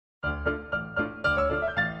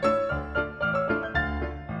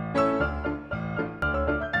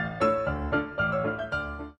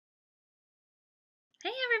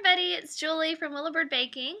everybody, it's Julie from Willow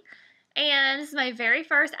Baking, and this is my very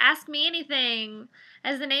first Ask Me Anything.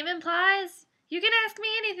 As the name implies, you can ask me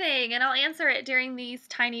anything, and I'll answer it during these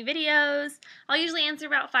tiny videos. I'll usually answer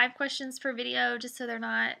about 5 questions per video, just so they're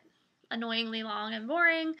not annoyingly long and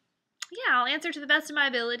boring. Yeah, I'll answer to the best of my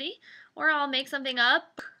ability, or I'll make something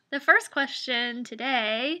up. The first question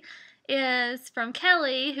today is from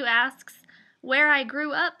Kelly, who asks where I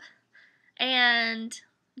grew up, and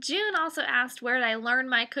June also asked where did I learn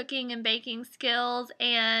my cooking and baking skills,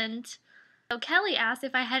 and so Kelly asked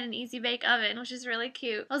if I had an easy bake oven, which is really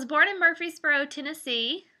cute. I was born in Murfreesboro,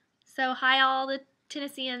 Tennessee, so hi all the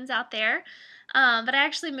Tennesseans out there. But I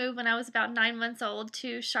actually moved when I was about 9 months old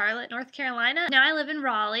to Charlotte, North Carolina. Now I live in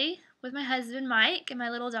Raleigh with my husband Mike and my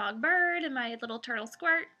little dog Bird and my little turtle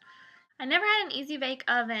Squirt. I never had an easy bake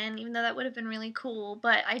oven, even though that would have been really cool,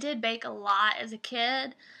 but I did bake a lot as a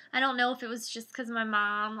kid. I don't know if it was just because my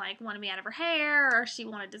mom wanted me out of her hair, or she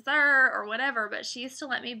wanted dessert, or whatever, but she used to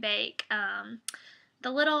let me bake the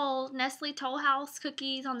little Nestle Toll House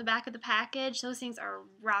cookies on the back of the package. Those things are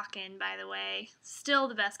rockin', by the way. Still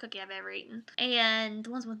the best cookie I've ever eaten. And the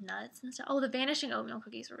ones with nuts and stuff. Oh, the Vanishing Oatmeal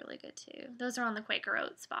cookies were really good too. Those are on the Quaker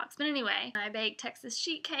Oats box. But anyway, I baked Texas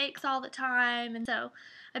sheet cakes all the time. And so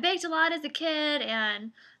I baked a lot as a kid.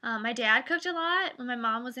 And my dad cooked a lot when my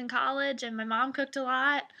mom was in college. And my mom cooked a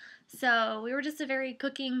lot. So we were just a very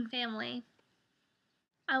cooking family.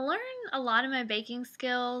 I learned a lot of my baking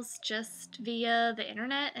skills just via the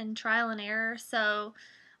internet and trial and error, so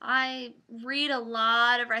I read a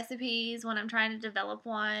lot of recipes when I'm trying to develop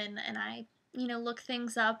one, and I, look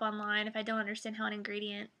things up online if I don't understand how an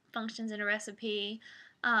ingredient functions in a recipe.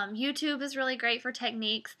 YouTube is really great for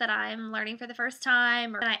techniques that I'm learning for the first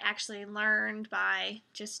time, or I actually learned by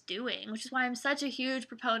just doing, which is why I'm such a huge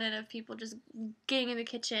proponent of people just getting in the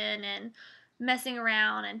kitchen and messing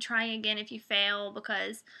around and trying again if you fail,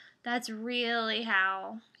 because that's really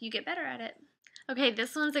how you get better at it. Okay,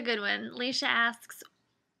 this one's a good one. Leisha asks,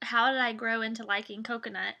 how did I grow into liking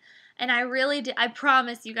coconut? And I really did. I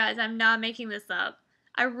promise you guys, I'm not making this up.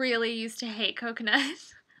 I really used to hate coconut.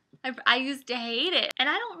 I used to hate it. And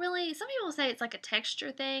I don't really, some people say it's like a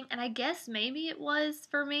texture thing, and I guess maybe it was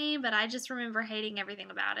for me, but I just remember hating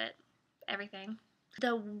everything about it. Everything.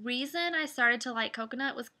 The reason I started to like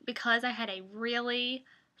coconut was because I had a really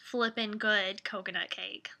flippin' good coconut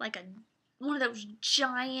cake. One of those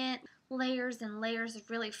giant layers and layers of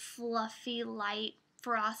really fluffy, light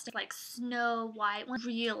frosting, like Snow White.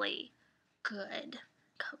 Really good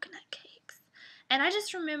coconut cakes. And I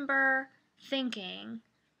just remember thinking,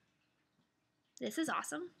 this is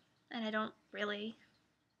awesome, and I don't really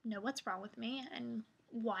know what's wrong with me, and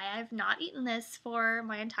why I've not eaten this for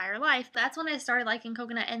my entire life. That's when I started liking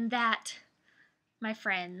coconut, and that, my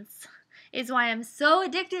friends, is why I'm so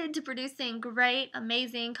addicted to producing great,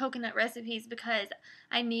 amazing coconut recipes, because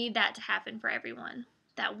I need that to happen for everyone.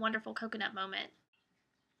 That wonderful coconut moment.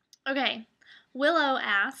 Okay, Willow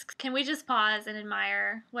asks, can we just pause and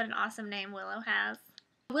admire what an awesome name Willow has?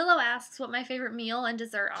 Willow asks what my favorite meal and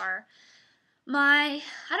dessert are. I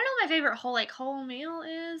don't know what my favorite whole meal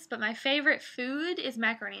is, but my favorite food is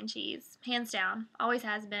macaroni and cheese. Hands down. Always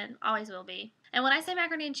has been, always will be. And when I say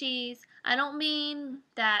macaroni and cheese, I don't mean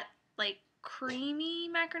that, creamy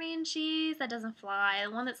macaroni and cheese. That doesn't fly.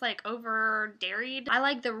 The one that's, over dairied. I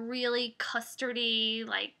like the really custardy,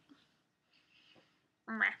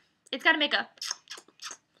 it's gotta make a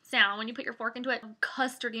sound when you put your fork into it.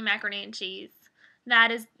 Custardy macaroni and cheese. That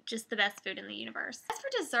is just the best food in the universe. As for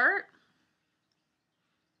dessert,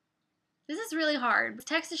 this is really hard. It's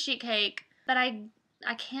Texas sheet cake, but I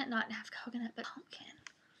can't not have coconut, but pumpkin.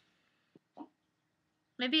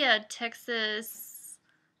 Maybe a Texas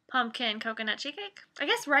pumpkin coconut sheet cake? I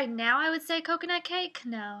guess right now I would say coconut cake.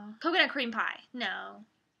 No. Coconut cream pie. No.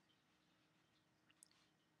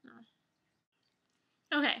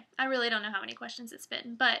 Okay, I really don't know how many questions it's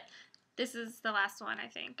been, but this is the last one, I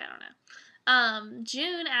think. I don't know.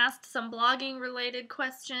 June asked some blogging related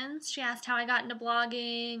questions. She asked how I got into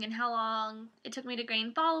blogging and how long it took me to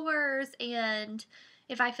gain followers, and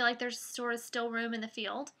if I feel like there's sort of still room in the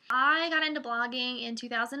field. I got into blogging in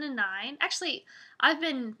 2009. Actually, I've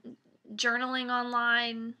been journaling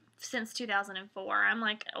online since 2004. I'm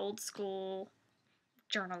like old school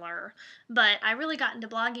journaler, but I really got into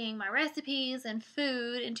blogging my recipes and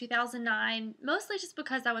food in 2009, mostly just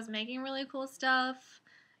because I was making really cool stuff,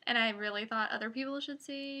 and I really thought other people should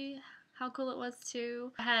see how cool it was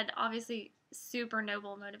too. I had obviously super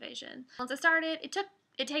noble motivation. Once I started,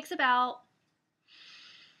 it takes about,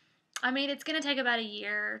 it's gonna take about a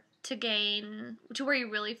year to gain to where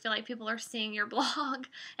you really feel like people are seeing your blog,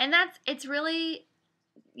 and it's really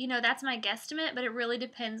you know, that's my guesstimate, but it really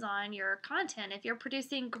depends on your content. If you're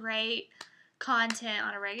producing great content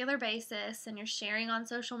on a regular basis and you're sharing on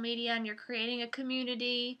social media and you're creating a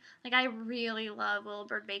community, like I really love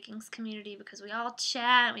Willowbird Baking's community because we all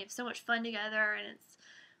chat and we have so much fun together, and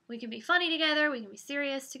we can be funny together, we can be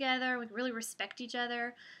serious together, we can really respect each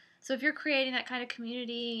other. So if you're creating that kind of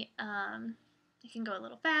community, it can go a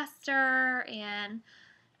little faster, and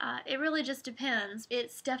it really just depends.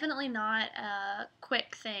 It's definitely not a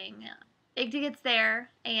quick thing. It gets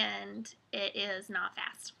there, and it is not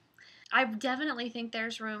fast. I definitely think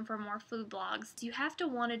there's room for more food blogs. You have to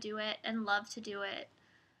want to do it and love to do it,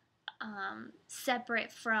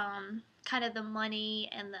 separate from kind of the money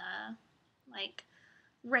and the like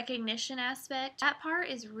recognition aspect. That part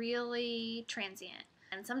is really transient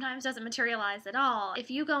and sometimes doesn't materialize at all.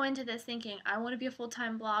 If you go into this thinking, I want to be a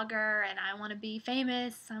full-time blogger and I want to be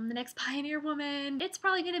famous, I'm the next Pioneer Woman, it's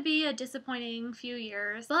probably going to be a disappointing few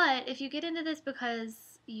years. But if you get into this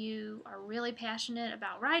because you are really passionate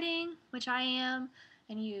about writing, which I am,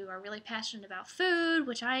 and you are really passionate about food,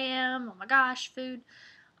 which I am, oh my gosh, food,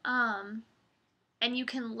 and you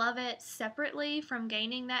can love it separately from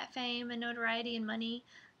gaining that fame and notoriety and money,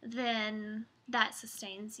 then that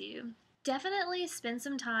sustains you. Definitely spend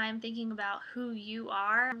some time thinking about who you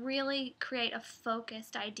are. Really create a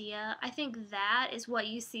focused idea. I think that is what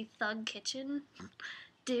you see Thug Kitchen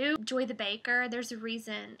do. Joy the Baker, there's a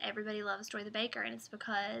reason everybody loves Joy the Baker, and it's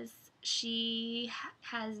because she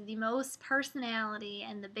has the most personality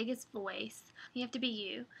and the biggest voice. You have to be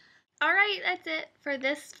you. Alright, that's it for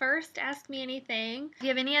this first Ask Me Anything. If you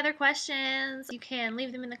have any other questions, you can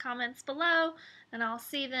leave them in the comments below, and I'll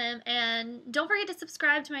see them. And don't forget to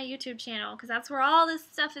subscribe to my YouTube channel, because that's where all this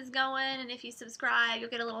stuff is going, and if you subscribe, you'll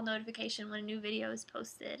get a little notification when a new video is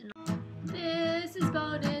posted. This is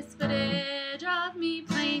bonus footage of me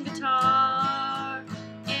playing guitar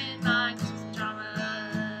in my Christmas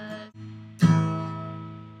pajamas.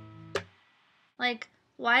 Like,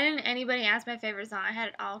 why didn't anybody ask my favorite song? I had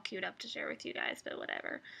it all queued up to share with you guys, but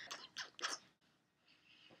whatever.